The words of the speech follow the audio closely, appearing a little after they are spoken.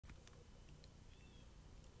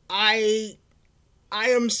I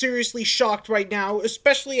am seriously shocked right now,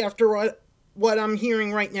 especially after what I'm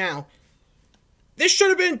hearing right now. This should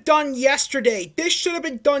have been done yesterday.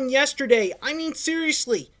 I mean,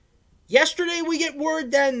 seriously. Yesterday we get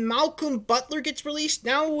word that Malcolm Butler gets released.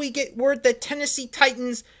 Now we get word that Tennessee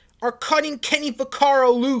Titans are cutting Kenny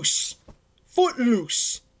Vaccaro loose.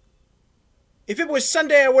 Footloose. If it was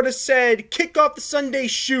Sunday, I would have said, kick off the Sunday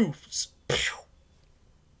shoes. Pew.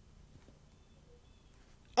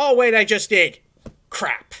 Oh, wait, I just did.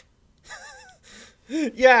 Crap.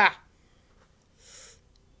 Yeah.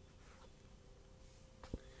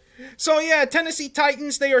 So, yeah, Tennessee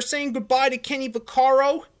Titans, they are saying goodbye to Kenny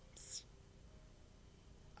Vaccaro.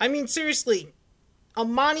 I mean, seriously,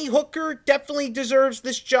 Amani Hooker definitely deserves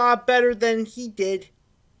this job better than he did.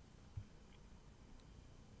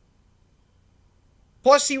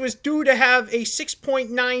 Plus, he was due to have a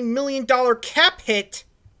 $6.9 million cap hit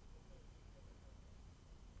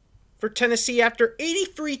for Tennessee after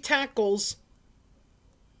 83 tackles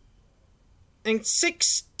and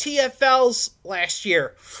 6 TFLs last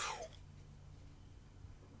year.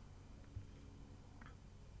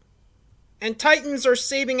 And Titans are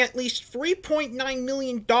saving at least $3.9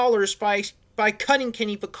 million by cutting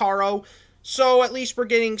Kenny Vaccaro, so at least we're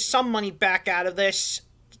getting some money back out of this.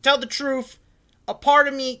 To tell the truth, a part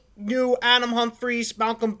of me knew Adam Humphries,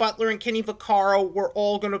 Malcolm Butler, and Kenny Vaccaro were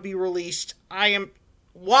all going to be released.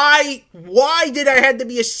 Why did I have to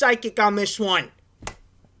be a psychic on this one?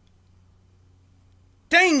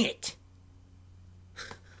 Dang it!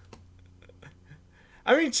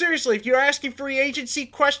 I mean, seriously, if you're asking free agency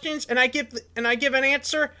questions and I give an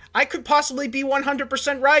answer, I could possibly be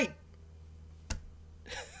 100% right.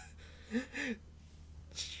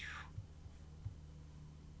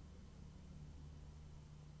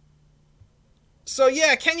 So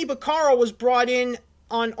yeah, Kenny Vaccaro was brought in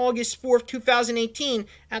on August 4th, 2018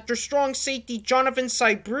 after strong safety Jonathan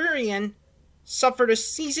Siberian suffered a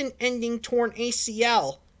season-ending torn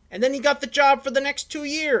ACL, and then he got the job for the next 2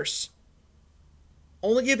 years.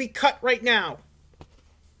 Only to be cut right now.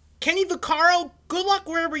 Kenny Vaccaro, good luck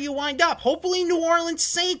wherever you wind up. Hopefully New Orleans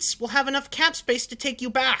Saints will have enough cap space to take you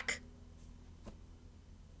back.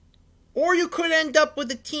 Or you could end up with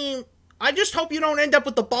a team... I just hope you don't end up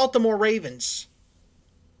with the Baltimore Ravens.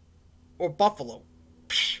 Or Buffalo.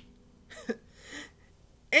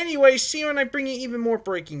 Anyway, see you when I bring you even more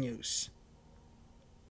breaking news.